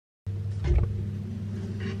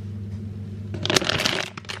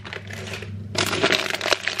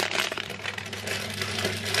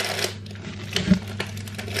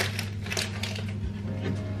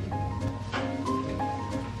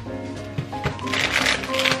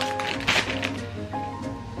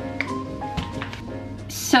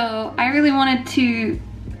So I really wanted to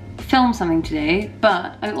film something today,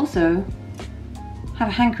 but I also have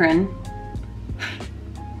a hankering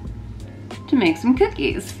to make some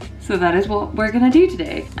cookies. So that is what we're gonna do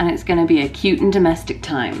today. And it's gonna be a cute and domestic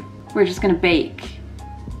time. We're just gonna bake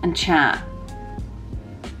and chat.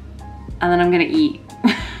 And then I'm gonna eat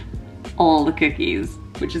all the cookies,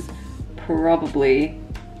 which is probably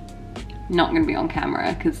not gonna be on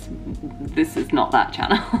camera because this is not that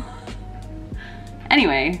channel.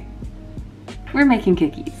 Anyway, we're making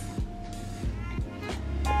cookies.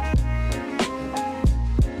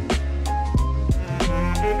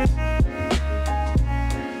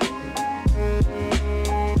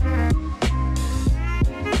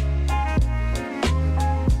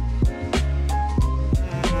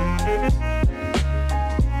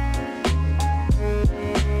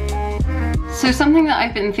 So something that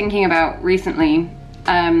I've been thinking about recently,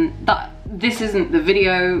 that this isn't the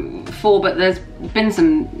video for, but there's been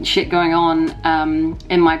some shit going on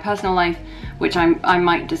in my personal life, which I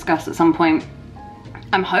might discuss at some point.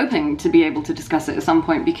 I'm hoping to be able to discuss it at some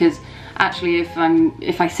point, because actually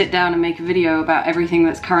if I sit down and make a video about everything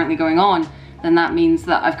that's currently going on, then that means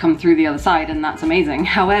that I've come through the other side, and that's amazing.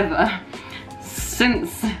 However,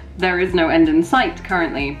 since there is no end in sight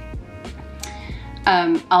currently,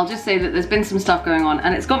 I'll just say that there's been some stuff going on,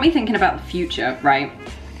 and it's got me thinking about the future, right?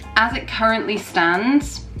 As it currently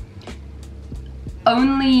stands,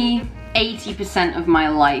 only 80% of my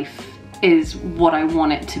life is what I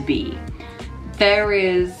want it to be. There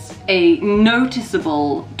is a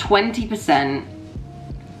noticeable 20%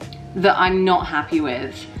 that I'm not happy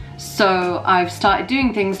with. So I've started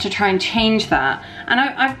doing things to try and change that. And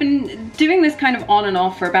I've been doing this kind of on and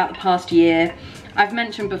off for about the past year. I've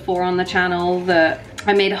mentioned before on the channel that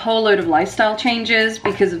I made a whole load of lifestyle changes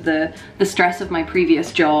because of the stress of my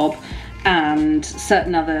previous job and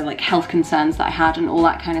certain other like health concerns that I had and all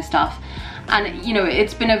that kind of stuff. And you know,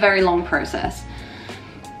 it's been a very long process.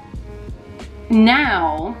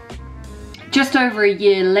 Now, just over a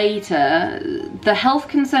year later, the health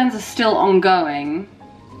concerns are still ongoing,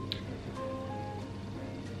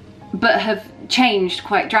 but have changed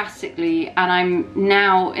quite drastically, and I'm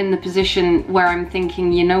now in the position where I'm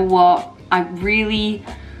thinking, you know what, I really,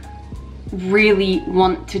 really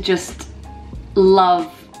want to just love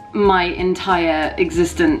my entire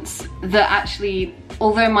existence. That actually,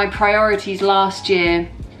 although my priorities last year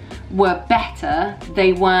were better,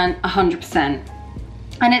 they weren't 100%.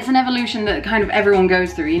 And it's an evolution that kind of everyone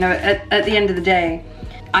goes through, you know, at the end of the day,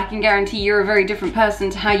 I can guarantee you're a very different person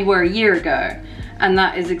to how you were a year ago. And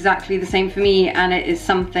that is exactly the same for me, and it is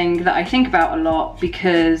something that I think about a lot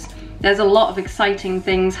because there's a lot of exciting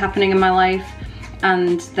things happening in my life,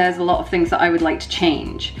 and there's a lot of things that I would like to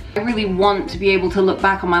change. I really want to be able to look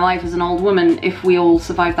back on my life as an old woman, if we all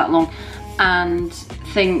survive that long, and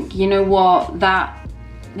think, you know what, that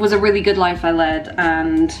was a really good life I led,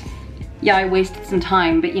 and yeah, I wasted some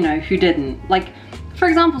time, but you know, who didn't? Like, for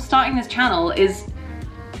example, starting this channel is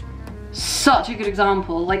such a good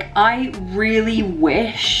example. Like, I really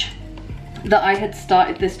wish that I had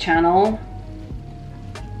started this channel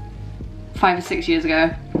 5 or 6 years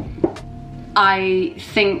ago. I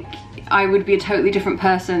think I would be a totally different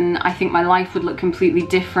person. I think my life would look completely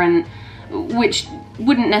different, which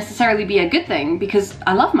wouldn't necessarily be a good thing because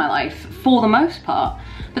I love my life for the most part.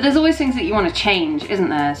 But there's always things that you want to change, isn't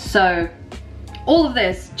there? So all of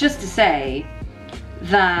this just to say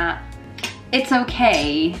that it's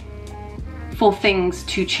okay for things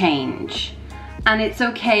to change, and it's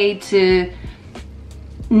okay to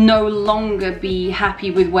no longer be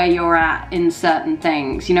happy with where you're at in certain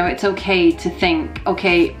things. You know, it's okay to think,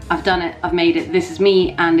 okay, I've done it, I've made it, this is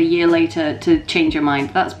me, and a year later to change your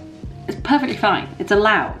mind. It's perfectly fine, it's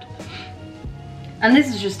allowed. And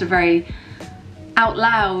this is just a very out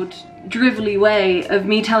loud, drivelly way of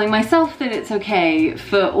me telling myself that it's okay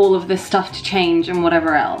for all of this stuff to change and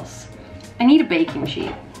whatever else. I need a baking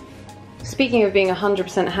sheet. Speaking of being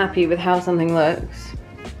 100% happy with how something looks.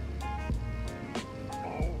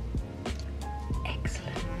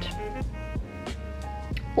 Excellent.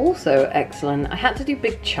 Also excellent. I had to do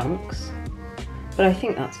big chunks, but I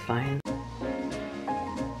think that's fine.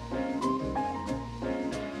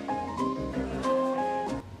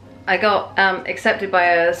 I got accepted by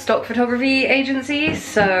a stock photography agency,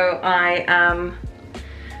 so I am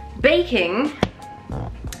baking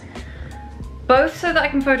both so that I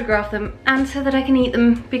can photograph them and so that I can eat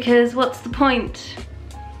them, because what's the point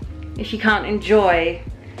if you can't enjoy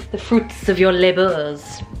the fruits of your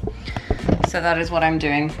labors? So that is what I'm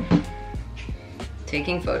doing,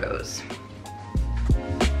 taking photos.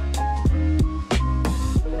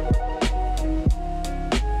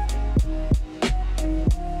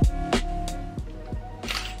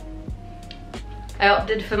 I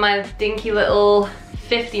opted for my dinky little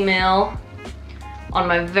 50mm on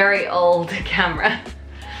my very old camera.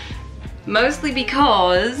 Mostly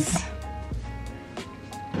because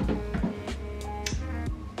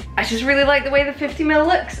I just really like the way the 50mm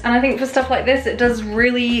looks, and I think for stuff like this it does a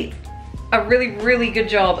really good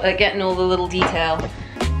job at getting all the little detail.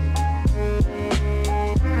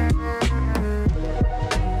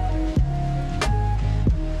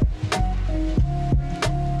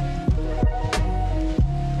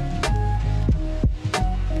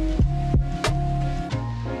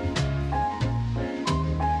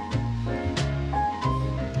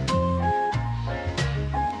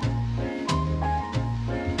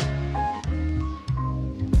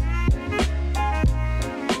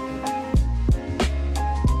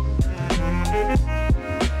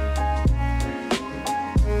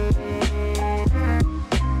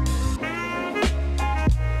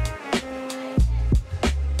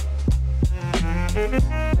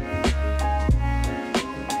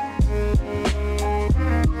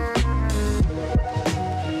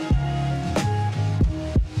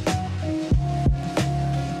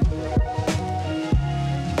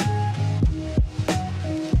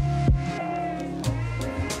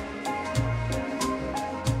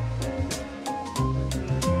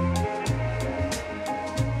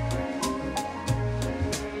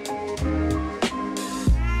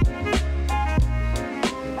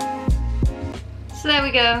 So there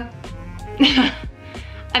we go.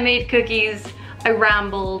 I made cookies. I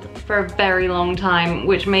rambled for a very long time,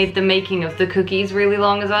 which made the making of the cookies really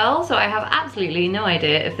long as well. So I have absolutely no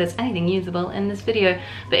idea if there's anything usable in this video.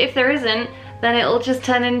 But if there isn't, then it'll just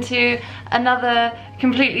turn into another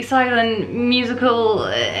completely silent musical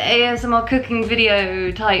ASMR cooking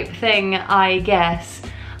video type thing, I guess.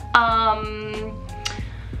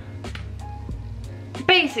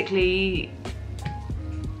 Basically,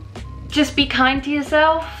 just be kind to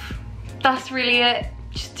yourself. That's really it.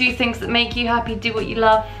 Just do things that make you happy, do what you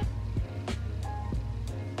love.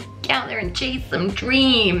 Get out there and chase some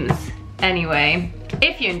dreams. Anyway,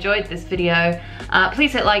 if you enjoyed this video,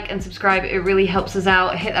 please hit like and subscribe. It really helps us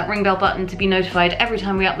out. Hit that ring bell button to be notified every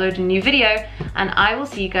time we upload a new video, and I will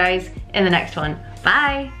see you guys in the next one.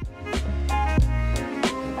 Bye.